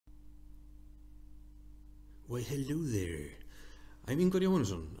Why hello there, I'm Ingvar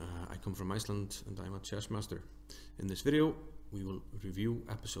Jóhannesson. I come from Iceland and I'm a chess master. In this video we will review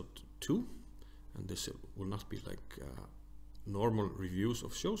episode 2, and this will not be like normal reviews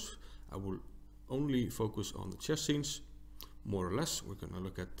of shows. I will only focus on the chess scenes, more or less. We're gonna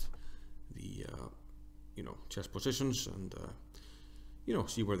look at the chess positions and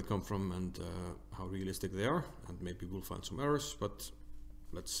see where they come from and how realistic they are, and maybe we'll find some errors, but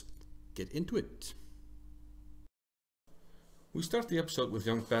let's get into it. We start the episode with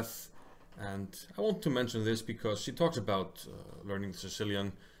young Beth, and I want to mention this because she talks about learning the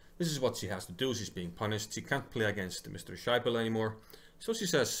Sicilian. This is what she has to do. She's being punished. She can't play against Mr. Scheibel anymore. So she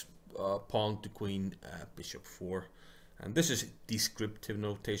says pawn to queen, bishop 4. And this is descriptive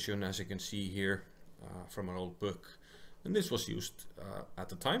notation, as you can see here from an old book. And this was used at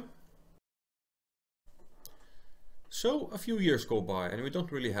the time. So a few years go by and we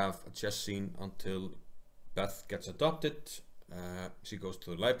don't really have a chess scene until Beth gets adopted. She goes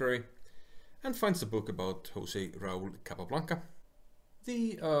to the library and finds a book about Jose Raul Capablanca,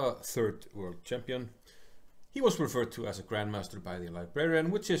 the third world champion. He was referred to as a grandmaster by the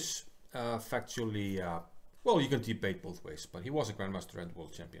librarian, which is factually, well, you can debate both ways, but he was a grandmaster and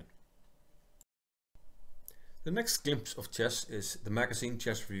world champion. The next glimpse of chess is the magazine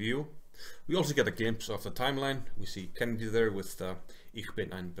Chess Review. We also get a glimpse of the timeline. We see Kennedy there with Ich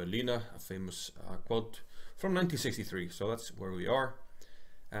bin ein Berliner, a famous quote from 1963, so that's where we are.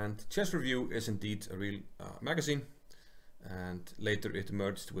 And Chess Review is indeed a real magazine, and later it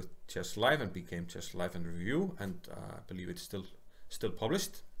merged with Chess Live and became Chess Live and Review, and I believe it's still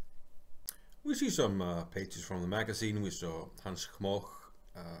published. We see some pages from the magazine. We saw Hans Gmoch,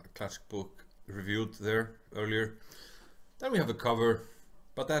 a classic book, reviewed there earlier. Then we have the cover,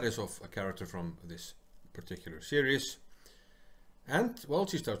 but that is of a character from this particular series. And well,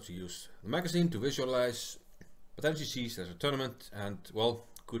 she starts to use the magazine to visualize, but then she sees there's a tournament, and well,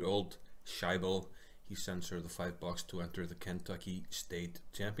 good old Scheibel, he sends her the $5 to enter the Kentucky State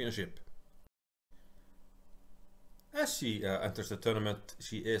Championship. As she enters the tournament,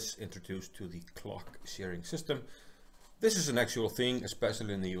 she is introduced to the clock sharing system. This is an actual thing,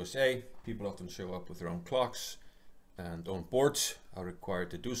 especially in the USA. People often show up with their own clocks, and own boards are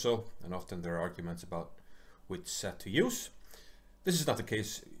required to do so, and often there are arguments about which set to use. This is not the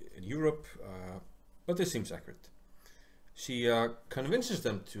case in Europe, but this seems accurate. She convinces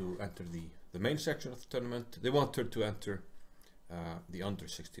them to enter the main section of the tournament. They want her to enter the under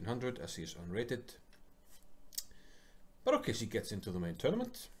 1600 as she is unrated. But okay, she gets into the main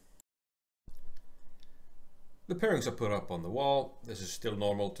tournament. The pairings are put up on the wall. This is still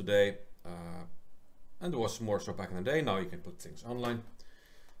normal today, and it was more so back in the day. Now you can put things online.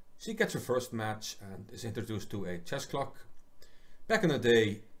 She gets her first match and is introduced to a chess clock. Back in the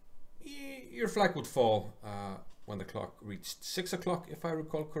day, your flag would fall when the clock reached 6 o'clock, if I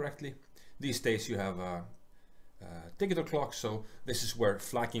recall correctly. These days you have a digital clock, so this is where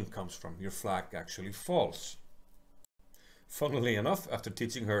flagging comes from. Your flag actually falls. Funnily enough, after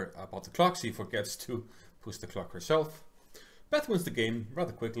teaching her about the clock, she forgets to push the clock herself. Beth wins the game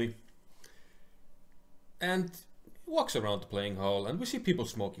rather quickly and walks around the playing hall, and we see people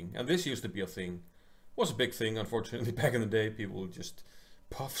smoking, and this used to be a thing. Was a big thing, unfortunately. Back in the day, people would just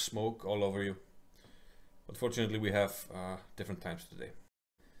puff smoke all over you. But fortunately we have different times today.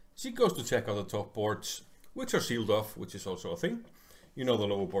 She goes to check out the top boards, which are sealed off, which is also a thing. You know, the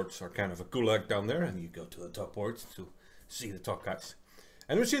lower boards are kind of a gulag down there, and you go to the top boards to see the top guys.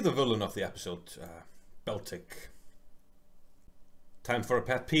 And we see the villain of the episode, Beltic. Time for a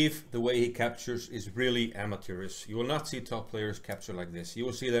pet peeve. The way he captures is really amateurish. You will not see top players capture like this. You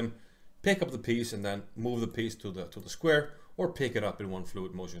will see them pick up the piece and then move the piece to the square, or pick it up in one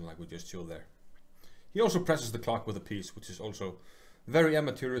fluid motion like we just showed there. He also presses the clock with a piece, which is also very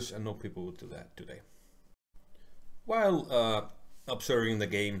amateurish, and no people would do that today. While observing the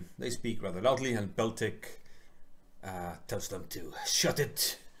game, they speak rather loudly, and Beltic tells them to shut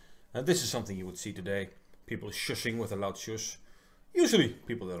it. And this is something you would see today. People shushing with a loud shush. Usually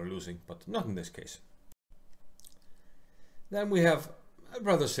people that are losing, but not in this case. Then we have a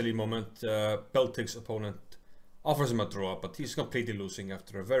rather silly moment. Beltic's opponent offers him a draw, but he's completely losing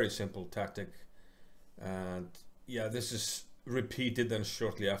after a very simple tactic. And yeah, this is repeated then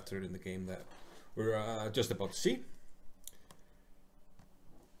shortly after in the game that we're just about to see.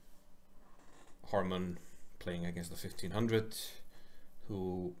 Harmon playing against the 1500,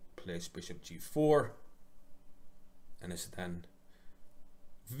 who plays bishop g4 and is then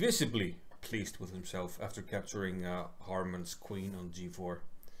visibly pleased with himself after capturing Harmon's queen on g4.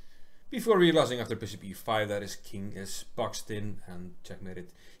 before realizing after bishop e5 that his king is boxed in and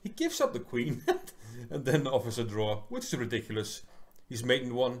checkmated. He gives up the queen and then offers a draw, which is ridiculous. He's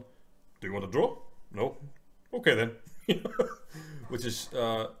mating one. Do you want a draw? No? Okay then. Which is,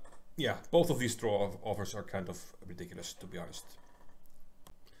 yeah, both of these draw offers are kind of ridiculous, to be honest.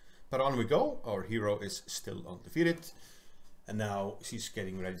 But on we go. Our hero is still undefeated. And now she's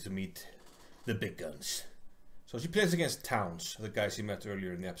getting ready to meet the big guns. So she plays against Towns, the guys she met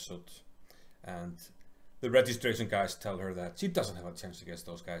earlier in the episode. And the registration guys tell her that she doesn't have a chance against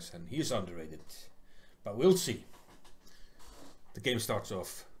those guys and he's underrated. But we'll see. The game starts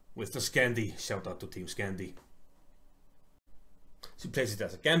off with the Scandi. Shout out to Team Scandi. She plays it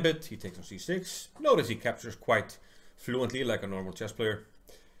as a Gambit. He takes on c6. Notice he captures quite fluently like a normal chess player.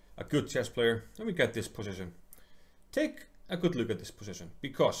 A good chess player. And we get this position. Take a good look at this position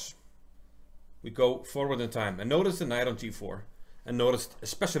because we go forward in time and notice the knight on g4 and notice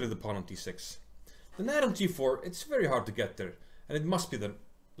especially the pawn on d6. The knight on g4, it's very hard to get there and it must be the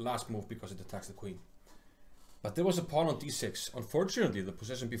last move because it attacks the queen. But there was a pawn on d6. Unfortunately, the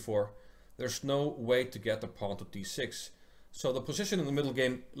position before, there's no way to get the pawn to d6. So the position in the middle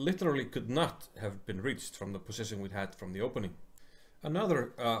game literally could not have been reached from the position we'd had from the opening.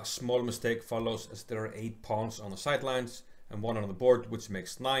 Another small mistake follows as there are 8 pawns on the sidelines and 1 on the board, which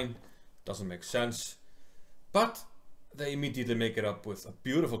makes 9. Doesn't make sense. But they immediately make it up with a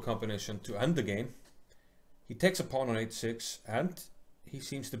beautiful combination to end the game. He takes a pawn on h6 and he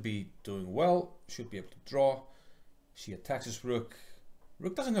seems to be doing well. Should be able to draw. She attacks his rook.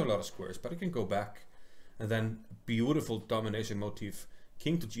 Rook doesn't have a lot of squares, but it can go back. And then beautiful domination motif.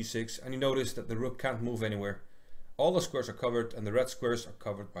 King to g6, and you notice that the rook can't move anywhere. All the squares are covered and the red squares are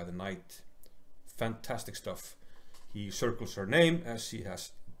covered by the knight. Fantastic stuff. He circles her name as she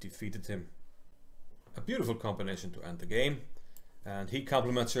has defeated him. A beautiful combination to end the game. And he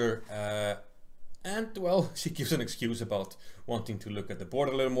compliments her and well, she gives an excuse about wanting to look at the board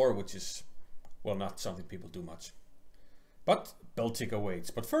a little more, which is, well, not something people do much. But Beltic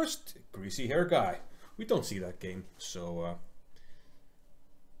awaits. But first, greasy hair guy. We don't see that game, so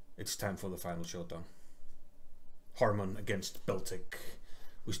it's time for the final showdown. Harmon against Beltic.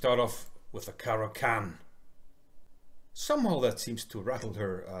 We start off with a Caro-Kann. Somehow that seems to rattle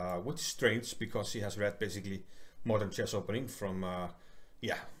her, which is strange because she has read basically Modern Chess Opening from,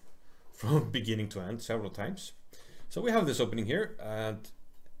 yeah, from beginning to end several times. So we have this opening here and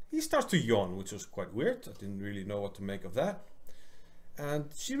he starts to yawn, which was quite weird. I didn't really know what to make of that.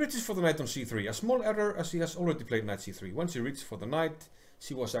 And she reaches for the knight on c3. A small error as she has already played knight c3. When she reached for the knight,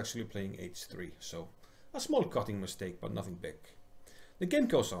 she was actually playing h3. So a small cutting mistake, but nothing big. The game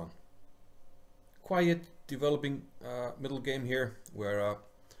goes on. Quiet, developing middle game here, where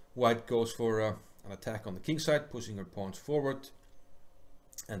white goes for an attack on the king side, pushing her pawns forward.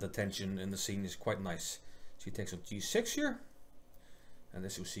 And the tension in the scene is quite nice. She takes on g6 here. And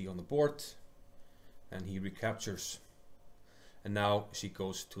as you see on the board. And he recaptures. And now she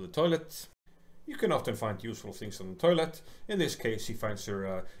goes to the toilet. You can often find useful things on the toilet. In this case, she finds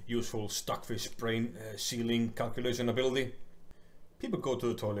her useful stockfish brain sealing calculation ability. People go to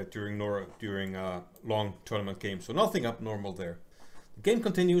the toilet during long tournament games, so nothing abnormal there. The game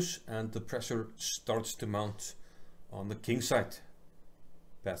continues and the pressure starts to mount on the king side.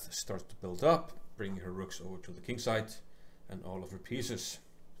 Beth starts to build up, bringing her rooks over to the king side and all of her pieces.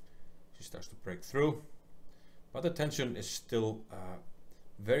 She starts to break through. But the tension is still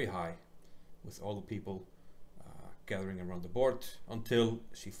very high with all the people gathering around the board until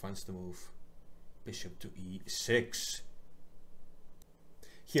she finds the move bishop to e6.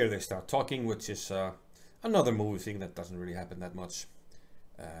 Here they start talking, which is another movie thing that doesn't really happen that much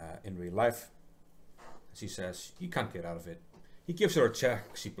in real life. She says, you can't get out of it. He gives her a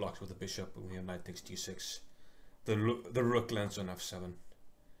check, she blocks with the bishop, and we have knight takes g6. The rook lands on f7.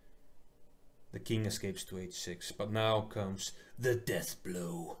 The king escapes to h6, but now comes the death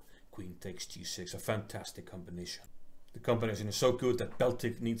blow. Queen takes g6, a fantastic combination. The combination is so good that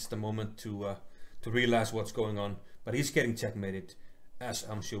Beltic needs the moment to realize what's going on, but he's getting checkmated, as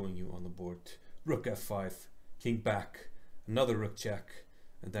I'm showing you on the board. Rook f5, king back, another rook check,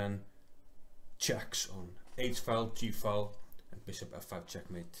 and then checks on h-file, g-file, and bishop f5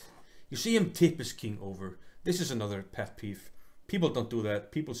 checkmate. You see him tip his king over. This is another pet peeve. People don't do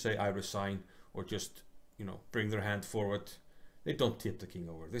that. People say I resign, or just, you know, bring their hand forward. They don't tip the king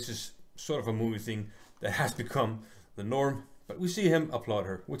over. This is sort of a movie thing that has become the norm, but we see him applaud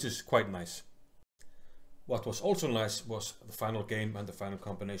her, which is quite nice. What was also nice was the final game and the final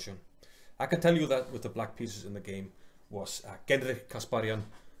combination. I can tell you that with the black pieces in the game was Genrikh Kasparian,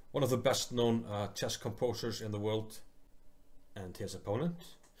 one of the best known chess composers in the world, and his opponent.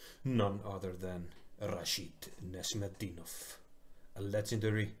 none other than Rashid Nesmedinov, a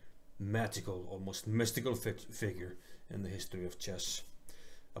legendary, magical, almost mystical figure in the history of chess.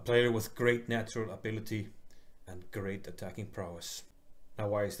 A player with great natural ability and great attacking prowess. Now,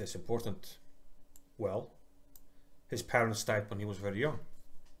 why is this important? Well, his parents died when he was very young.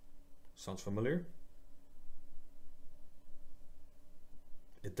 Sounds familiar?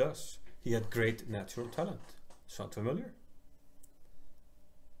 It does. He had great natural talent. Sound familiar?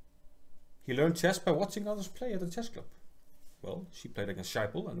 He learned chess by watching others play at a chess club. Well, she played against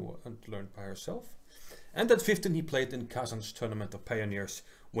Scheipel and learned by herself. And at 15 he played in Kazan's Tournament of Pioneers,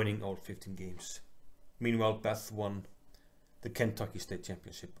 winning all 15 games. Meanwhile, Beth won the Kentucky State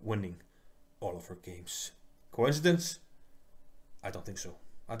Championship, winning all of her games. Coincidence? I don't think so.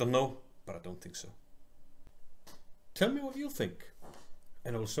 I don't know, but I don't think so. Tell me what you think.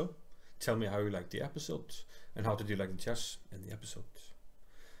 And also, tell me how you liked the episode and how did you like the chess in the episode.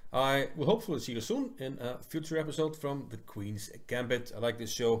 I will hopefully see you soon in a future episode from The Queen's Gambit. I like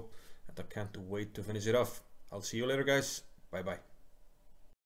this show and I can't wait to finish it off. I'll see you later, guys. Bye bye.